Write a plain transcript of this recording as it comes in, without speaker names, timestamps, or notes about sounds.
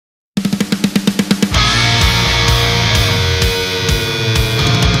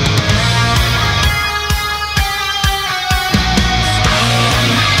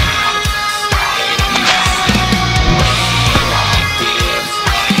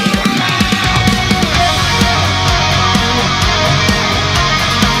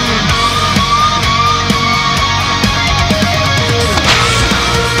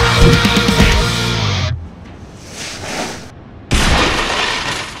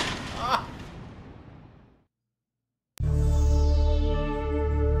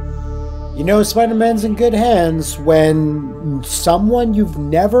You know, Spider-Man's in good hands when someone you've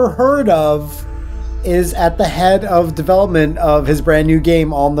never heard of is at the head of development of his brand new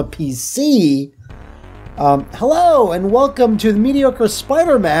game on the PC. Hello, and welcome to the Mediocre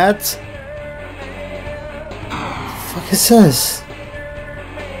Spider-Man. What the fuck is this?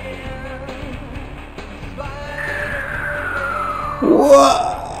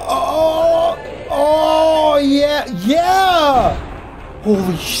 Whoa! Oh, yeah!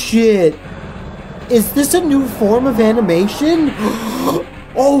 Holy shit! Is this a new form of animation?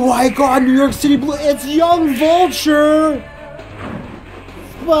 Oh my god, New York City Blue! It's Young Vulture!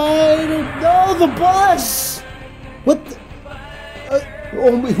 No, the bus! What the...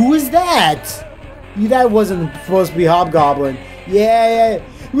 who is that? That wasn't supposed to be Hobgoblin. Yeah.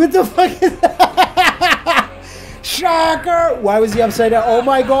 What the fuck is that? Shocker! Why was he upside down? Oh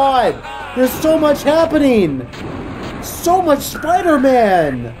my god! There's so much happening! So much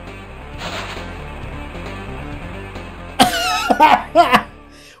Spider-Man!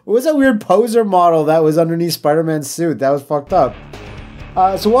 What was that weird poser model that was underneath Spider-Man's suit? That was fucked up.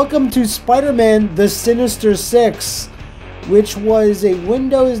 So welcome to Spider-Man the Sinister 6, which was a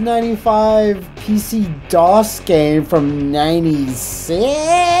Windows 95 PC DOS game from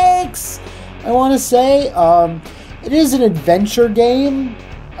 96, I want to say. It is an adventure game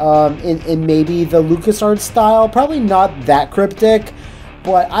in maybe the LucasArts style. Probably not that cryptic,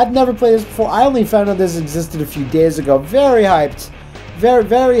 but I've never played this before. I only found out this existed a few days ago. Very hyped. Very,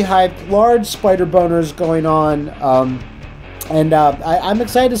 very hyped. Large spider boners going on. I'm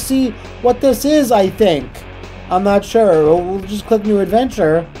excited to see what this is, I think. I'm not sure. We'll just click new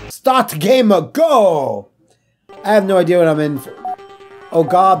adventure. Start game, go! I have no idea what I'm in for. Oh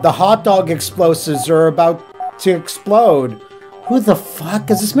god, the hot dog explosives are about to explode. Who the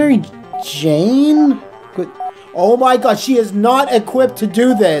fuck? Is this Mary Jane? Oh my god, she is not equipped to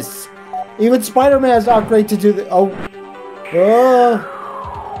do this. Even Spider-Man is not great to do this. Oh.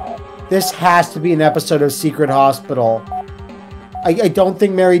 This has to be an episode of Secret Hospital. I don't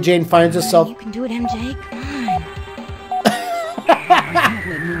think Mary Jane finds herself... You can do it, MJ. Come on. I can't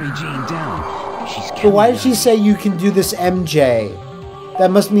let Mary Jane down. She's But why did she say you can do this, MJ?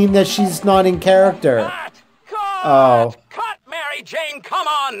 That must mean that she's not in character. Cut, Mary Jane, come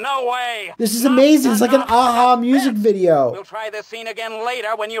on, no way. This is amazing. It's like an aha music video. We'll try this scene again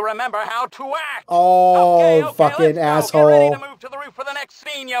later when you remember how to act. Oh, okay, fucking asshole. Get ready to move to the roof for the next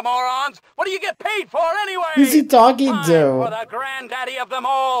scene, you morons. What do you get paid for anyway? Who's he talking Time to? for the granddaddy of them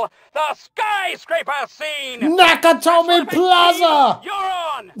all, the skyscraper scene. Nakatomi Plaza! You're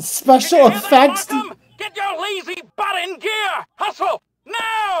on. Special Did you hear that, effects. Markham? Get your lazy butt in gear. Hustle,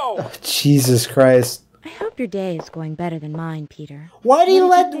 now. Oh, Jesus Christ. I hope your day is going better than mine, Peter. Why did he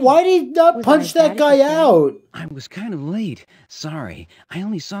not punch that guy out? I was kind of late. Sorry. I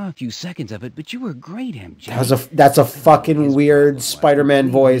only saw a few seconds of it, but you were great, MJ. That's a fucking weird Spider-Man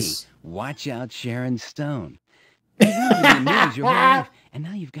voice. Watch out, Sharon Stone. You've been in the news your whole life, and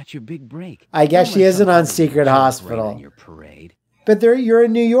now you've got your big break. I guess she isn't on Secret Hospital. On your parade. But you're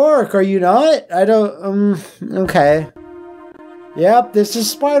in New York, are you not? I don't. Okay. Yep, this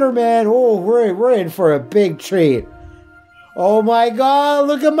is Spider-Man. Oh, we're in for a big treat. Oh my god,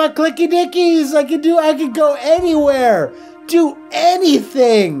 look at my clicky dickies. I can go anywhere. Do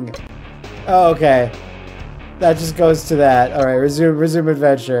anything. Oh, okay. That just goes to that. All right, resume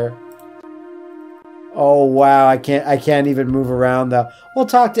adventure. Oh wow, I can't even move around though. We'll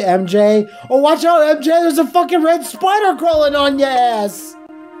talk to MJ. Oh, watch out, MJ, there's a fucking red spider crawling on your ass.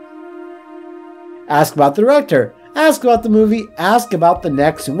 Ask about the director. Ask about the movie, ask about the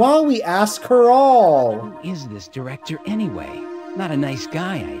next, and while we ask her all. Who is this director anyway? Not a nice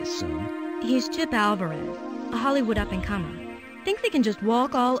guy, I assume. He's Chip Alvarez, a Hollywood up-and-comer. Thinks he can just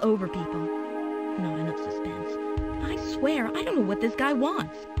walk all over people. Not enough suspense. I swear, I don't know what this guy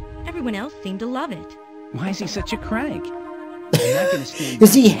wants. Everyone else seemed to love it. Why is he such a crank? I'm not gonna stand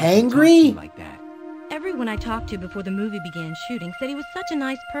Is he back and talk to hangry? you like that. Everyone I talked to before the movie began shooting said he was such a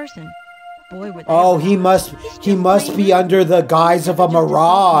nice person. Boy, were they Oh, wrong. he must be under the guise of a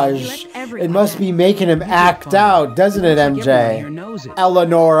mirage. It must be making him act out, doesn't it, Everyone here MJ? knows it. You're in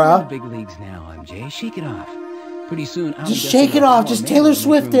Eleonora. the big leagues now, MJ. Shake it off. Pretty soon, I'll Just be shake it off. Just Taylor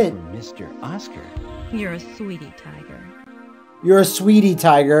Swift it. Mr. Oscar. You're a sweetie, Tiger. You're a sweetie,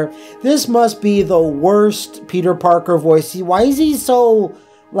 Tiger. This must be the worst Peter Parker voice. Why is he so,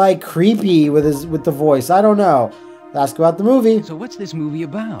 like, creepy with the voice? I don't know. Ask about the movie. So what's this movie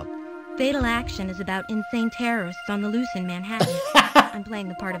about? Fatal Action is about insane terrorists on the loose in Manhattan. I'm playing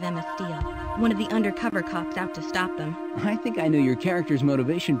the part of Emma Steele, one of the undercover cops out to stop them. I think I know your character's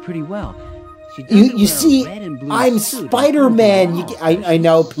motivation pretty well. You see, I'm Spider-Man. I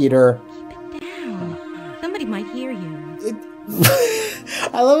know, Peter. Keep it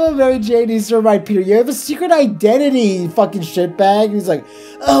I love how Mary Jane needs to remind Peter, you have a secret identity, you fucking shitbag. And he's like,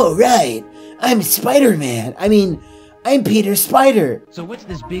 oh, right. I'm Spider-Man. I mean, I'm Peter Spider. So what's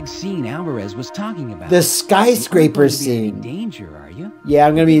this big scene Alvarez was talking about? The skyscraper scene. In danger, are you? Yeah,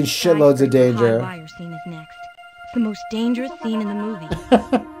 I'm going to be in shitloads of danger. The wire scene is next. It's the most dangerous scene in the movie.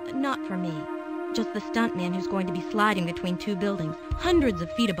 Not for me. Just the stuntman who's going to be sliding between two buildings, hundreds of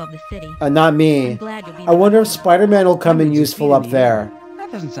feet above the city. Not me. I'm glad you'll be I wonder if Spider-Man will come in useful up there.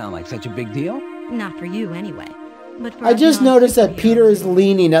 That doesn't sound like such a big deal. Not for you, anyway. But for I just noticed that Peter is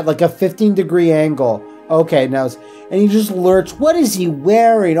leaning at like a 15-degree angle. Okay, now, and he just lurched. What is he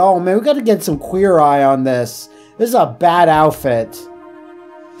wearing? Oh man, we got to get some Queer Eye on this. This is a bad outfit.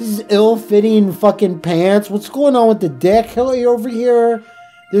 This is ill-fitting fucking pants. What's going on with the dick over here?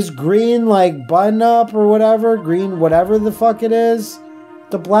 This green like button up or whatever, green whatever the fuck it is.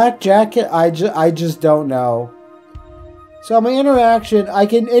 The black jacket, I just don't know. So my interaction, I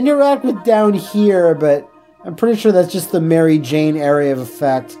can interact with down here, but I'm pretty sure that's just the Mary Jane area of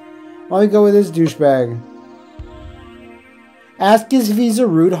effect. Why don't we go with this douchebag? Ask if he's a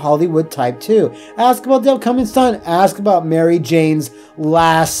rude Hollywood type too. Ask about the upcoming stunt. Ask about Mary Jane's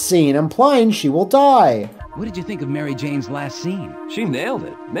last scene, implying she will die. What did you think of Mary Jane's last scene? She nailed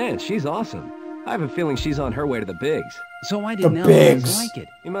it. Man, she's awesome. I have a feeling she's on her way to the bigs. So why didn't The Alvarez bigs. like it?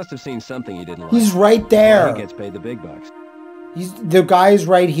 He must have seen something he didn't like. He's right He there. gets paid the big bucks. The guy's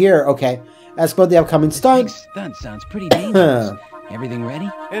right here. Okay. Ask about the upcoming Big stunt. stunt sounds pretty dangerous. Everything ready?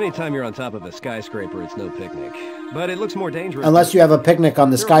 Anytime you're on top of a skyscraper, it's no picnic. But it looks more dangerous. Unless you have a picnic on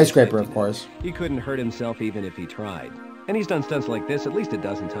the There are skyscraper, safety of course. nets. He couldn't hurt himself even if he tried. And he's done stunts like this at least a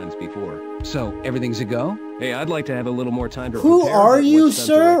dozen times before. So everything's a go? Hey, I'd like to have a little more time to Who prepare, are but you, what stunt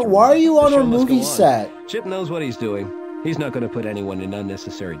sir? director Why are you would? on The a show must movie go on. set? Chip knows what he's doing. He's not going to put anyone in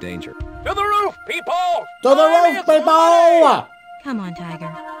unnecessary danger. To the roof, people! To the Time roof, is money! people! Come on,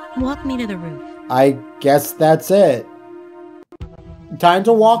 Tiger. Walk me to the roof. I guess that's it. Time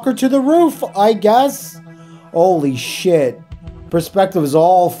to walk her to the roof, I guess. Holy shit. Perspective is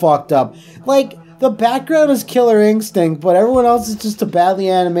all fucked up. Like, the background is Killer Instinct, but everyone else is just a badly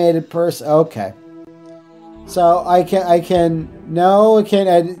animated person. Okay. So, I can't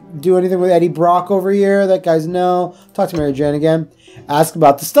do anything with Eddie Brock over here. That guy's no. Talk to Mary Jane again. Ask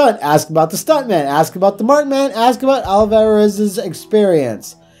about the stunt. Ask about the stuntman. Ask about the Markman. Ask about Alvarez's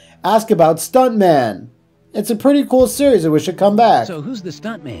experience. Ask about Stuntman. It's a pretty cool series. I wish it'd come back. So who's the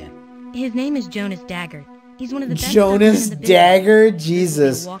stuntman? His name is Jonas Dagger. He's one of the best Jonas stuntmen in the business. Dagger?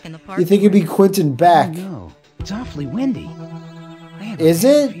 Jesus. Walk in the park You think it'd be Quentin Beck? No, it's awfully windy. I have Is a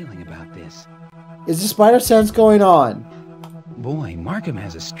bad it? feeling about this. Is the spider sense going on? Boy, Markham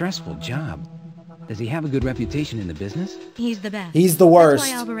has a stressful job. Does he have a good reputation in the business? He's the best. He's the worst.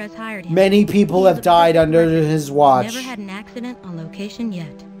 That's why Alvarez hired him. Many people He's have the died perfect under person. his watch. Never had an accident on location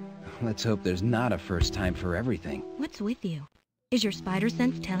yet. Let's hope there's not a first time for everything. What's with you? Is your spider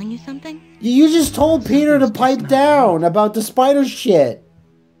sense telling you something? You just told Peter to pipe down about the spider shit.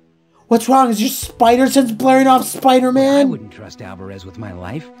 What's wrong? Is your spider sense blaring off I Spider-Man? wouldn't trust Alvarez with my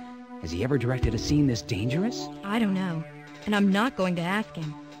life. Has he ever directed a scene this dangerous? I don't know. And I'm not going to ask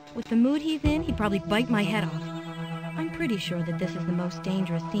him. With the mood he's in, he'd probably bite my head off. I'm pretty sure that this is the most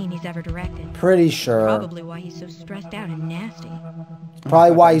dangerous scene he's ever directed. Pretty sure. Probably why he's so stressed out and nasty.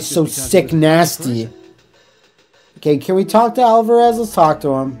 Probably why he's so sick nasty. Okay, can we talk to Alvarez? Let's talk to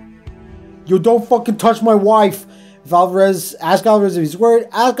him. You don't fucking touch my wife. If Alvarez, ask Alvarez if he's worried.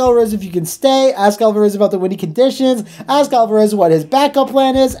 Ask Alvarez if you can stay. Ask Alvarez about the windy conditions. Ask Alvarez what his backup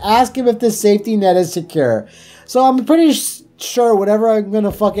plan is. Ask him if the safety net is secure. So I'm pretty sure whatever I'm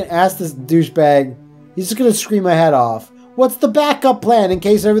gonna fucking ask this douchebag, he's just gonna scream my head off. What's the backup plan in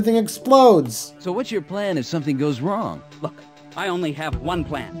case everything explodes? So what's your plan if something goes wrong? Look, I only have one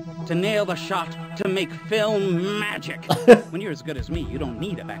plan. To nail the shot, to make film magic. When you're as good as me, you don't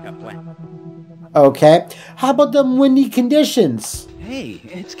need a backup plan. Okay. How about them windy conditions? Hey,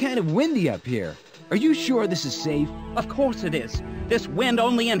 it's kind of windy up here. Are you sure this is safe? Of course it is. This wind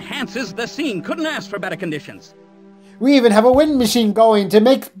only enhances the scene. Couldn't ask for better conditions. We even have a wind machine going to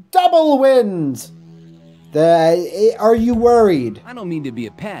make double winds. Are you worried? I don't mean to be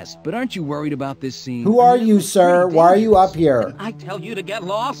a pest, but aren't you worried about this scene? Who are you, sir? Why are you up here? I tell you to get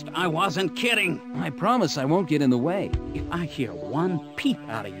lost? I wasn't kidding. I promise I won't get in the way. If I hear one peep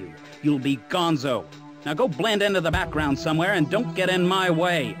out of you, you'll be gonzo. Now go blend into the background somewhere and don't get in my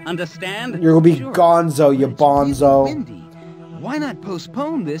way. Understand? You're gonna be Sure. gonzo, you But it's bonzo. windy. Why not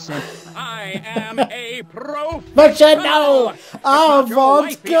postpone this and... I am a professional. Professional!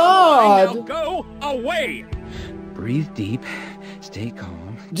 Avant-garde! Now go away. Breathe deep. Stay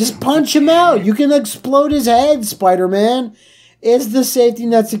calm. Just punch him out. You can explode his head, Spider-Man. Is the safety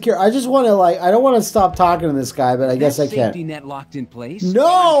net secure? I just want to I don't want to stop talking to this guy, but I guess I can't. Safety net locked in place? No!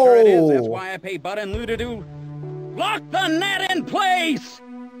 I'm sure it is. That's why I pay Bud and Lou to do. Lock the net in place!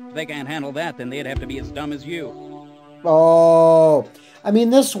 If they can't handle that, then they'd have to be as dumb as you. Oh, I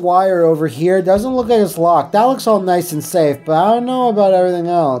mean, this wire over here doesn't look like it's locked. That looks all nice and safe, but I don't know about everything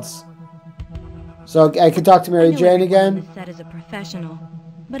else. So I can talk to Mary Jane again? This set is a professional,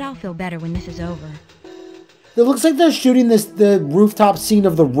 but I'll feel better when this is over. It looks like they're shooting the rooftop scene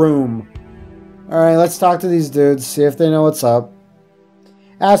of The Room. Alright, let's talk to these dudes, see if they know what's up.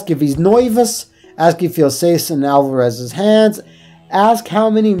 Ask if he's nervous. Ask if he feels safe in Alvarez's hands. Ask how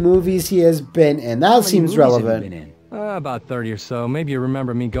many movies he has been in. That seems relevant. About 30 or so. Maybe you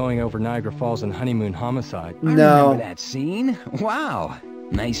remember me going over Niagara Falls and Honeymoon Homicide. I remember that scene. Wow.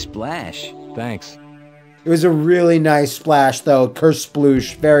 Nice splash. Thanks. It was a really nice splash, though. Curse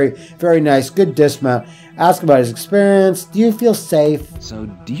sploosh. Very, very nice. Good dismount. Ask about his experience. Do you feel safe? So,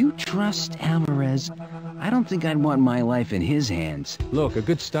 do you trust Alvarez? I don't think I'd want my life in his hands. Look, a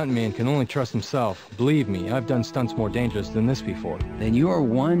good stuntman can only trust himself. Believe me, I've done stunts more dangerous than this before. Then you're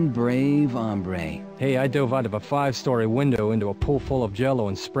one brave hombre. Hey, I dove out of a 5-story window into a pool full of Jell-O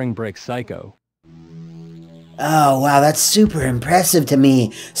in Spring Break Psycho. Oh, wow, that's super impressive to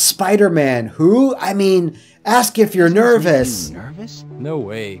me. Spider-Man, who? I mean, ask if you're nervous. You nervous? No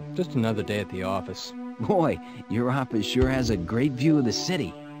way. Just another day at the office. Boy, your office sure has a great view of the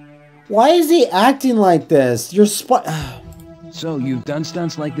city. Why is he acting like this? You're So, you've done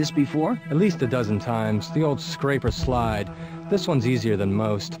stunts like this before? At least a dozen times. The old scraper slide. This one's easier than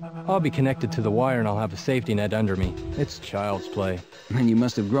most. I'll be connected to the wire and I'll have a safety net under me. It's child's play. And you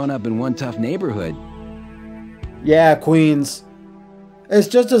must have grown up in one tough neighborhood. Yeah, Queens. It's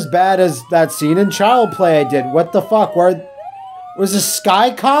just as bad as that scene in Child Play I did. What the fuck? Where was the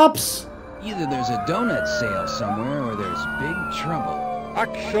Sky Cops? Either there's a donut sale somewhere or there's big trouble.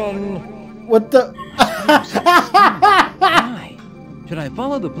 Action! What the? Why? Should I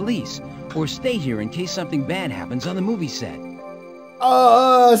follow the police or stay here in case something bad happens on the movie set?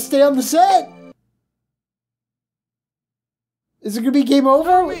 Stay on the set. Is it gonna be game over?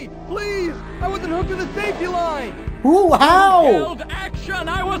 Help me, please! I wasn't hooked to the safety line! Who? How? Yelled action!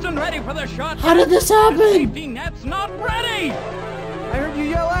 I wasn't ready for the shot. How did this The happen? safety net's not ready! I heard you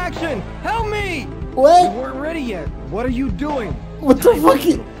yell action! Help me! What? We weren't ready yet. What are you doing? What the Time for a fuck?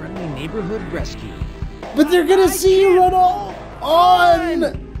 little friendly neighborhood rescue. But they're gonna see you run all on.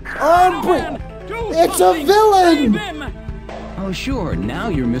 It's a Save villain. him! Oh sure, now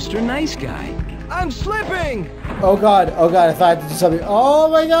you're Mr. Nice Guy. I'm slipping! Oh god! Oh god! I thought I had to do something. Oh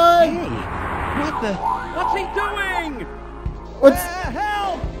my god! Hey, what the? What's he doing? What's?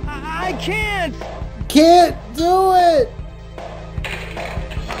 Help! I can't! Can't do it!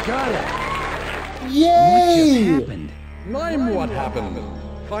 Got it! Yay! What just happened? Name what happened.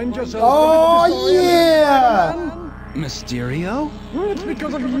 Find yourself. Oh yeah! Mysterio? It's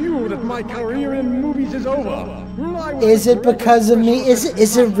because of you that my career in movies is over. Is it because of me? Is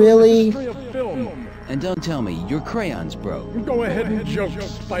it really? Film. And don't tell me your crayons broke. Go ahead and joke,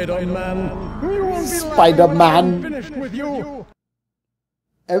 Spider-Man. You won't be Spider-Man. laughing when I'm finished with you.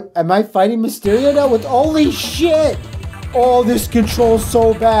 Am I fighting Mysterio now? With holy shit! Oh, this controls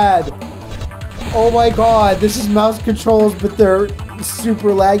so bad. Oh my god, this is mouse controls, but they're super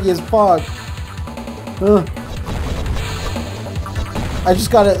laggy as fuck. I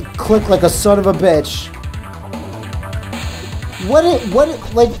just gotta click like a son of a bitch.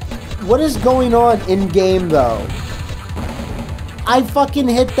 What is going on in game though? I fucking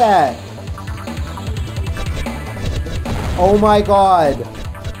hit that. Oh my god.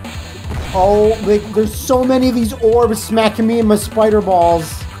 Oh, like, there's so many of these orbs smacking me in my spider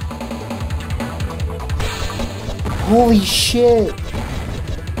balls. Holy shit.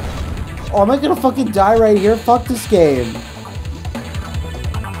 Oh, am I gonna fucking die right here? Fuck this game.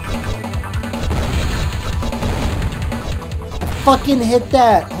 Fucking hit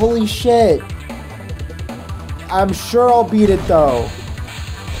that. Holy shit. I'm sure I'll beat it though.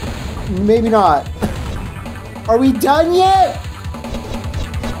 Maybe not. Are we done yet?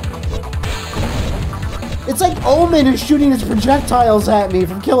 It's like Omen is shooting his projectiles at me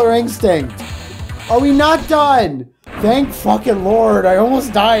from Killer Instinct. Are we not done? Thank fucking Lord. I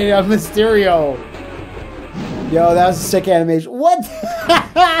almost died on Mysterio. Yo, that was a sick animation. What?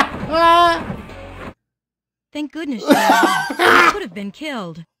 Thank goodness he could have been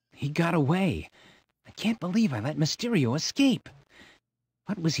killed. He got away. I can't believe I let Mysterio escape.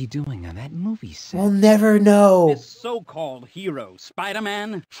 What was he doing on that movie set? We'll never know. This so-called hero,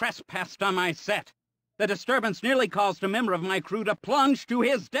 Spider-Man, trespassed on my set. The disturbance nearly caused a member of my crew to plunge to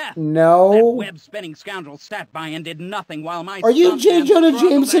his death. No. That web-spinning scoundrel sat by and did nothing while my Are you J. stuntman Jonah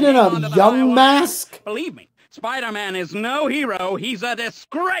struggled Jameson to in hang a onto the young highway. mask? Believe me, Spider-Man is no hero. He's a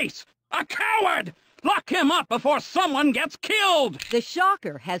disgrace. A coward. Lock him up before someone gets killed. The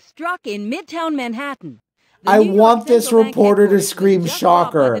shocker has struck in Midtown Manhattan. The I New York want this Central Bank reporter to headquarters was scream just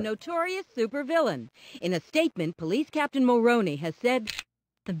robbed by shocker. the notorious supervillain. In a statement, Police Captain Mulroney has said,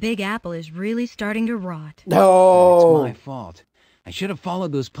 The Big Apple is really starting to rot. No. It's my fault. I should have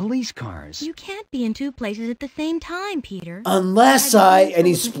followed those police cars. You can't be in two places at the same time, Peter. Unless I've and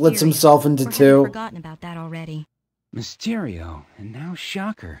he told splits Mysterio, himself into or have you two. forgotten about that already? Mysterio, and now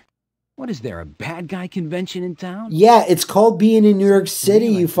Shocker. What is there, a bad guy convention in town? Yeah, it's called being in New York City,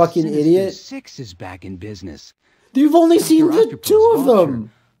 Like you the fucking Sinister idiot. 6 is back in business. You've only seen Dr. the Octopus, two of Vulture,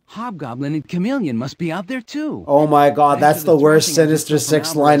 them. Hobgoblin and Chameleon must be out there too. Oh my god, Thanks that's to the worst thrashing I just Sinister took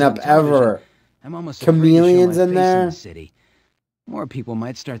from 6 Alvarez lineup on television, ever. I'm almost afraid to show Chameleon's my in face there. the city. More people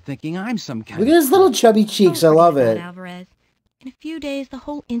might start thinking I'm some kind Look of at his little chubby cheeks, I Don't love forget it. that, Alvarez. In a few days, the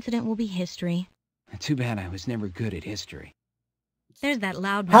whole incident will be history. Too bad I was never good at history. There's that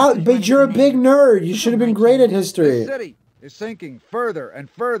loud. How? But you're a big nerd. You should have been great at history. The city is sinking further and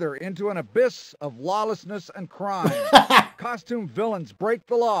further into an abyss of lawlessness and crime. Costume villains break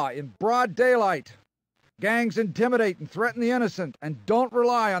the law in broad daylight. Gangs intimidate and threaten the innocent, and don't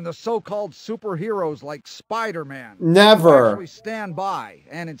rely on the so-called superheroes like Spider-Man. Never. We stand by,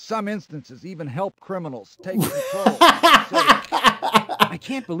 and in some instances, even help criminals take control of the city. I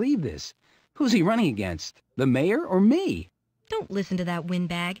can't believe this. Who's he running against? The mayor or me? Don't listen to that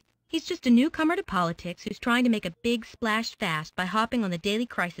windbag. He's just a newcomer to politics who's trying to make a big splash fast by hopping on the Daily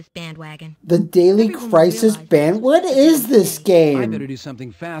Crisis bandwagon. The Daily Everyone will Crisis realize band? this What was is a this mistake. I better game? do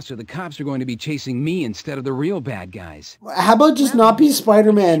something fast or the cops are going to be chasing me instead of the real bad guys. How about just Well, not be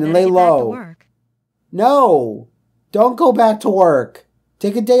Spider-Man you and better lay get back to low? work. No. Don't go back to work.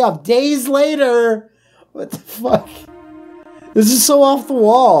 Take a day off. Days later. What the fuck? This is so off the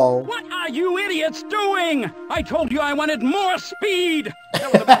wall. What are you idiots doing? I told you I wanted more speed.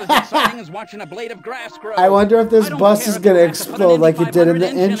 That was about as exciting as watching a blade of grass grow. I wonder if this I don't bus care is if you gonna have to put an explode like Indy it did in the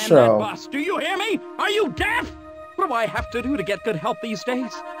 500 engine intro. that bus. Do you hear me? Are you deaf? What do I have to do to get good help these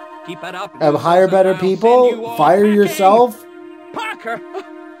days? Keep that up. Hire Susan, better I'll send you people? all Fire packing. yourself? Parker,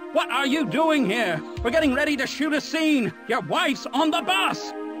 what are you doing here? We're getting ready to shoot a scene. Your wife's on the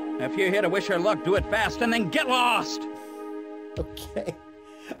bus. If you're here to wish her luck, do it fast and then get lost. Okay.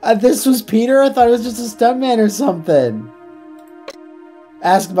 This was Peter? I thought it was just a stuntman or something.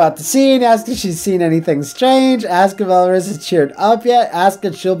 Ask about the scene. Ask if she's seen anything strange. Ask if Alvarez has cheered up yet. Ask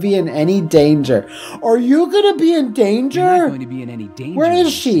if she'll be in any danger. Are you gonna be in You're danger? not going to be in any danger. Where is in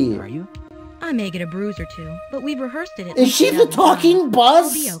this she? scene, Are you? I may get a bruise or two, but we've rehearsed it. At Is least she a the dozen talking times. bus?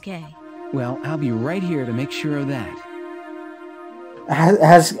 I'll be okay. Well, I'll be right here to make sure of that.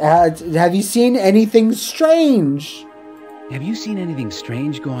 Have you seen anything strange? Have you seen anything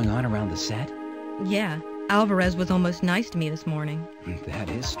strange going on around the set? Yeah, Alvarez was almost nice to me this morning. That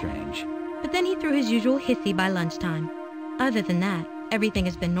is strange. But then he threw his usual hissy by lunchtime. Other than that, everything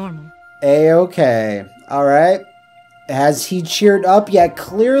has been normal. A-okay. Alright. Has he cheered up yet?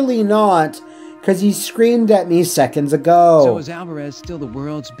 Clearly not, because he screamed at me seconds ago. So is Alvarez still the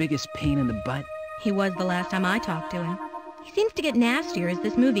world's biggest pain in the butt? He was the last time I talked to him. He seems to get nastier as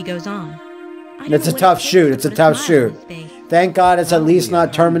this movie goes on. I don't It's know a what tough it takes shoot. to It's a put tough smile on shoot. his face. Thank God it's at least Probably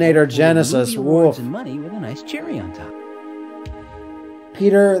not Terminator full of Genesis. movie awards Woof. and money with a nice cherry on top.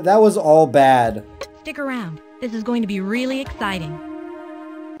 Peter, that was all bad. Stick around. This is going to be really exciting.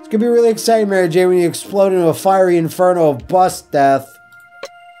 It's gonna be really exciting, Mary Jane, when you explode into a fiery inferno of bus death.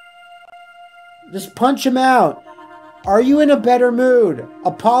 Just punch him out. Are you in a better mood?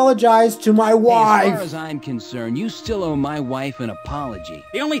 Apologize to my Hey, as wife. far as I'm concerned, you still owe my wife an apology.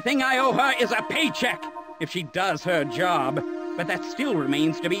 The only thing I owe her is a paycheck, if she does her job. But that still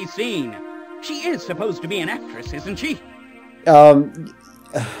remains to be seen. She is supposed to be an actress, isn't she?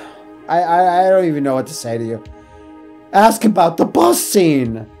 I don't even know what to say to you. Ask about the bus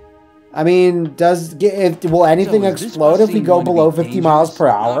scene. I mean, will anything So is this explode bus if we scene go going to below be 50 miles per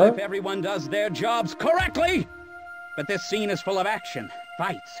Not hour? if everyone does their jobs correctly. But this scene is full of action,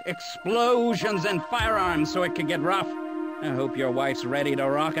 fights, explosions, and firearms, so it could get rough. I hope your wife's ready to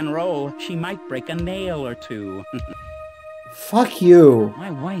rock and roll. She might break a nail or two. Fuck you.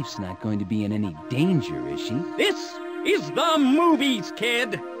 My wife's not going to be in any danger, is she? This is the movies,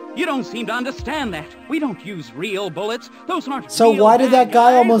 kid. You don't seem to understand that. We don't use real bullets. Those aren't So real why did bad that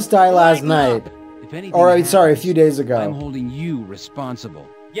guy guys. almost die last Lighten up. night? If anything Or, sorry, a happens, few days I'm ago. holding you responsible.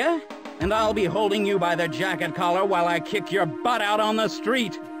 Yeah? And I'll be holding you by the jacket collar while I kick your butt out on the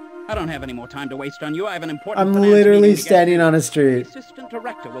street. I don't have any more time to waste on you. I have an important I'm finance literally meeting to get standing to. on a street. The assistant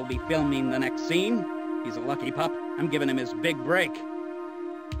director will be filming the next scene. He's a lucky pup. I'm giving him his big break.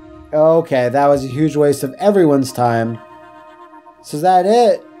 Okay, that was a huge waste of everyone's time. So is that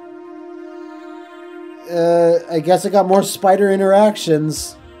it? I guess I got more spider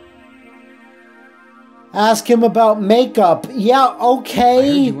interactions. Ask him about makeup. Yeah, I heard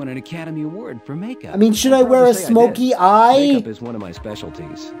okay. you won an Academy Award for makeup. I mean, should I wear a smoky eye? Makeup is one of my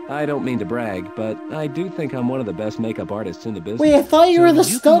specialties. I don't mean to brag, but I do think I'm one of the best makeup artists in the business. Wait, I thought you were the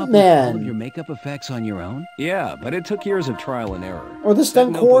Did you come up stunt with all of your man. makeup effects on your own? Yeah, but it took years of trial and error. Or the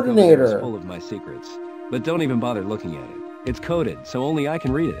stunt That notebook over there is coordinator. full of my secrets. But don't even bother looking at it. It's coded, so only I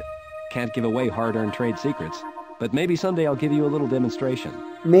can read it. Can't give away hard-earned trade secrets. But maybe someday I'll give you a little demonstration.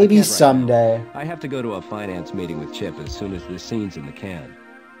 Maybe I can't right someday. now. I have to go to a finance meeting with Chip as soon as this scene's in the can.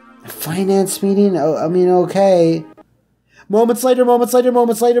 Finance meeting? Oh, I mean, okay. Moments later, moments later,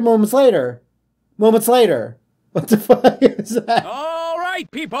 moments later, moments later. Moments later. What the fuck is that? All right,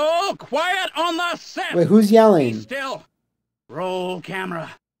 people, quiet on the set. Wait, who's Be yelling? still. Roll camera.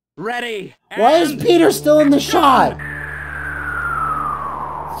 Ready. Why is and Peter still in the shot?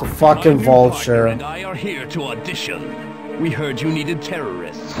 It's a fucking vulture. I are here to audition. We heard you needed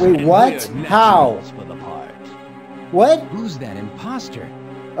terrorists. Wait, and what? we're How? naturals for the part. What? Who's that imposter? He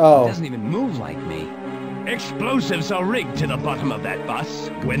Oh. doesn't even move like me. Explosives are rigged to the bottom of that bus.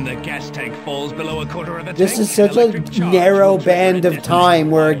 When the gas tank falls below a quarter of the This tank, is such a electric charge narrow will trigger band and of time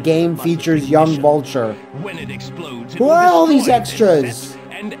where a detonate game the bus's features young ignition. Vulture. When it explodes, it Who will are all these destroy extras? this set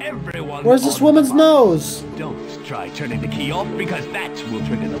and everyone Where's this on the woman's bus. nose? Don't try turning the key off because that will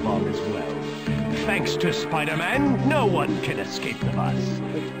trigger the bomb as well. Thanks to Spider-Man, no one can escape the bus.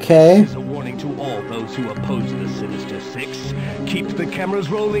 Okay. This is a warning to all those who oppose the Sinister Six. Keep the cameras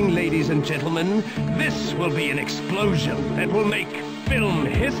rolling, ladies and gentlemen. This will be an explosion that will make film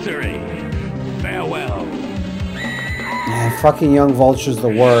history. Farewell. Yeah, fucking young Vulture's the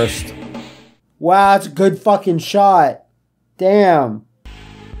worst. Wow, it's a good fucking shot. Damn.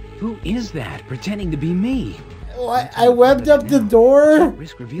 Who is that pretending to be me? What? I webbed up the door?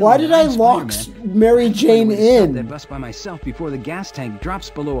 Why did I lock Mary Jane That in? bus by myself before the gas tank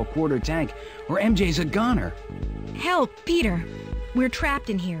drops below a quarter tank, or MJ's a goner. Help, Peter. We're trapped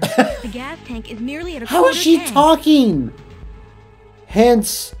in here. The gas tank is nearly at a How quarter is she tank. talking?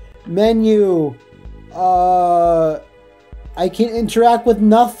 Hence, menu. I can interact with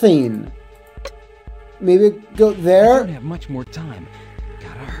nothing. Maybe go I there? don't have much more time.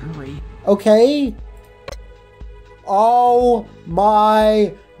 Gotta hurry. Okay. Oh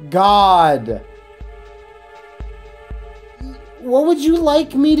my god. What would you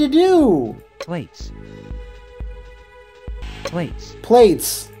like me to do? Plates. Plates.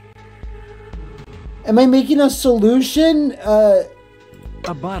 Plates. Am I making a solution? A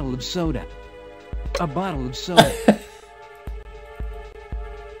bottle of soda. A bottle of soda.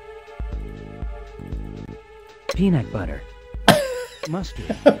 Peanut butter.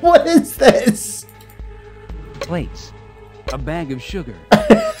 Mustard. What is this? Plates. A bag of sugar.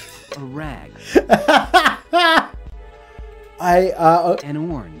 A rag. An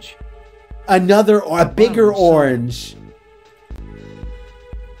orange. Another or a bigger orange.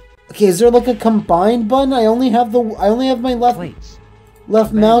 Okay, is there like a combined button? I only have my left Plates.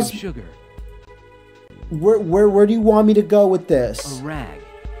 left A bag mouse. of sugar. Where do you want me to go with this? A rag.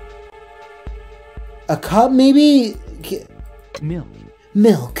 A cup maybe? Milk.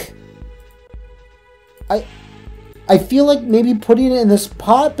 Milk. I feel like maybe putting it in this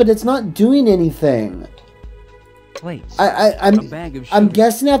pot, but it's not doing anything. Plates. I'm A bag of I'm sugar.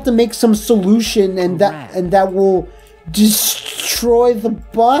 guessing I have to make some solution and that will destroy the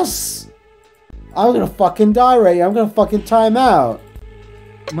bus. I'm gonna fucking die right here. I'm gonna fucking time out.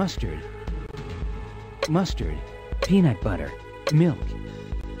 Mustard. Mustard. Peanut butter. Milk.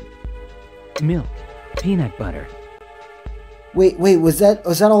 Milk. Peanut butter. Wait, was that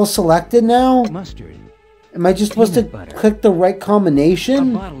all selected now? Mustard. Am I just supposed to Peanut butter. click the right A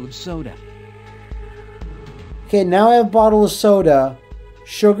combination? bottle of soda. Okay, now I have a bottle of soda.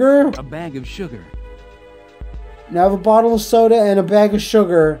 Sugar? A bag of sugar. Now I have a bottle of soda and a bag of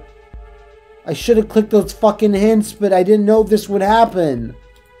sugar. I should have clicked those fucking hints, but I didn't know this would happen.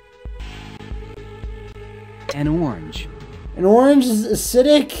 An orange. An orange is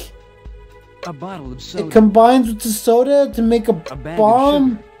acidic. A bottle of soda. It combines with the soda to make a bag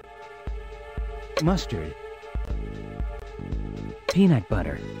bomb. of sugar. Mustard. Peanut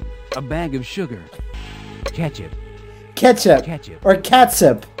butter. A bag of sugar. Ketchup. Ketchup. Ketchup. Or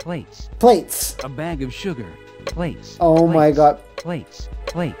catsup. Plates. Plates. A bag of sugar. Plates. Oh my Plates. god. Plates.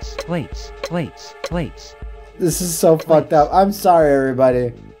 Plates. Plates. Plates. Plates. This is so fucked up. I'm sorry,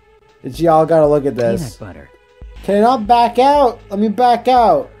 everybody. Y'all gotta look at this. Peanut butter. Can I not back out? Let me back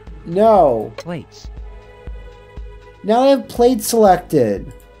out. No. Plates. Now I have plate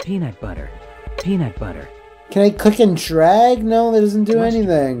selected. Peanut butter. Peanut butter. Can I click and drag? No, that doesn't do Mustard.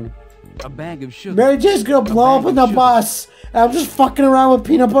 anything. A bag of sugar. Mary J's gonna blow up in the bus. And I'm just fucking around with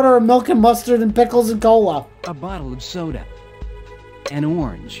peanut butter and milk and mustard and pickles and cola. A bottle of soda. An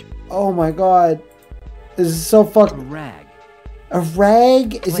orange. Oh my god. This is so A fucking... rag. A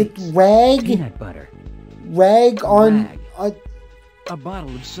rag? Is it Plates. rag? Peanut butter. Rag on... Rag. A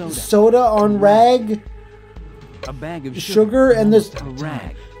bottle of soda. Soda on rag? A bag of Sugar and this... A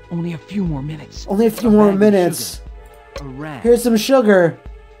rag. Only a few more minutes. Only a few A more bag of minutes. sugar. A rag. Here's some sugar.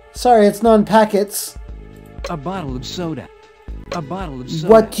 Sorry, it's non-packets. A bottle of soda. A bottle of soda.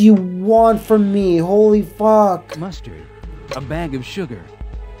 What do you want from me? Holy fuck. Mustard. A bag of sugar.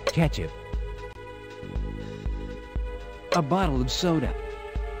 Ketchup. A bottle of soda.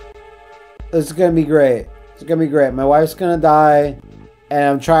 This is gonna be great. It's gonna be great. My wife's gonna die, and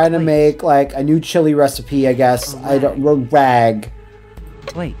I'm trying to make like a new chili recipe. I guess I don't rag.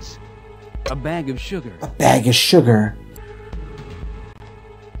 Plates. A bag of sugar. A bag of sugar.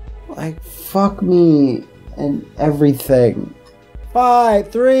 Like fuck me and everything. 5,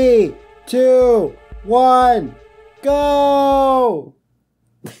 3, 2, 1, go!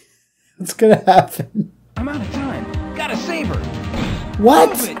 What's gonna happen? I'm out of time. Gotta save her. What?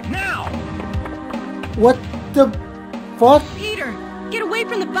 Move it now. What the fuck? Peter, get away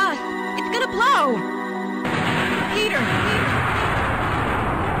from the bus. It's gonna blow. Peter.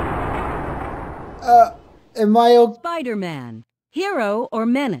 Am I okay? Spider-Man, hero or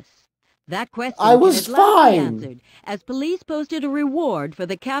menace? That question I was is lastly fine. answered as police posted a reward for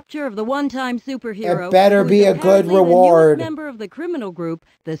the capture of the one-time superhero. It better who is be a good apparently the newest reward. member of the criminal group,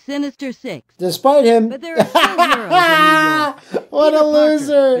 the Sinister Six. Despite him. But there are still heroes in New York. What Peter a Parker,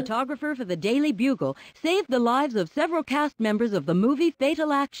 loser. photographer for the Daily Bugle, saved the lives of several cast members of the movie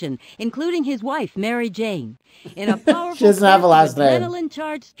Fatal Action, including his wife, Mary Jane. In a powerful She doesn't have a last name.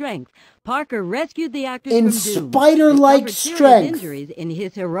 adrenaline-charged strength, Parker rescued the actors In from doom. spider-like He suffered serious strength. injuries in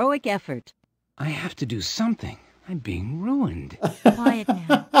his heroic effort. I have to do something. I'm being ruined. Quiet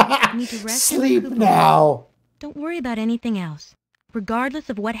now. You need to rest and Sleep recuperate. now. Don't worry about anything else. Regardless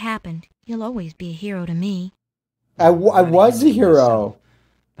of what happened, you'll always be a hero to me. I was a hero.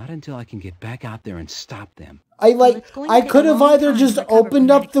 Not until I can get back out there and stop them. it's going to I take could a have long either time just to recover opened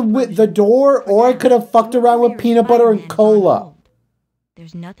from up that the explosion. door, or I could have fucked Your around with career as peanut butter and Spider-Man is on cola. hold.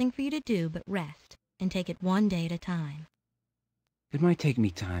 There's nothing for you to do but rest and take it one day at a time. It might take me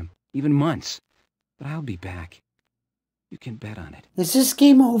time, even months, but I'll be back. You can bet on it. Is this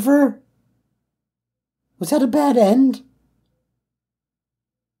game over? Was that a bad end?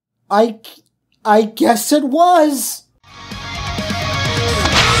 I guess it was.